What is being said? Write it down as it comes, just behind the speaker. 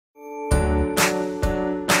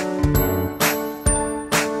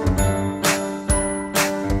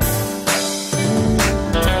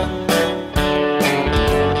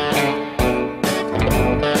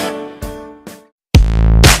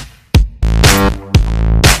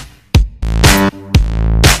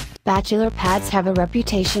Bachelor pads have a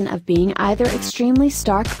reputation of being either extremely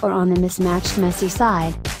stark or on the mismatched messy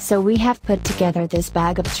side, so we have put together this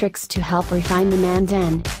bag of tricks to help refine the man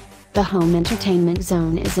den. The home entertainment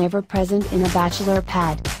zone is ever present in a Bachelor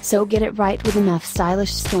pad, so get it right with enough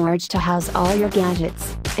stylish storage to house all your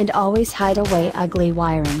gadgets, and always hide away ugly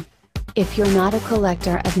wiring. If you're not a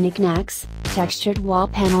collector of knickknacks, textured wall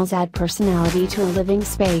panels add personality to a living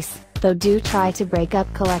space, though do try to break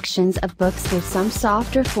up collections of books with some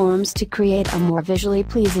softer forms to create a more visually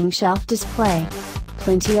pleasing shelf display.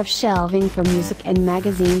 Plenty of shelving for music and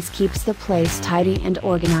magazines keeps the place tidy and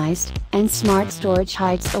organized, and smart storage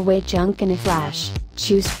hides away junk in a flash.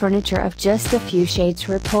 Choose furniture of just a few shades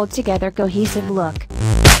for a pulled together cohesive look.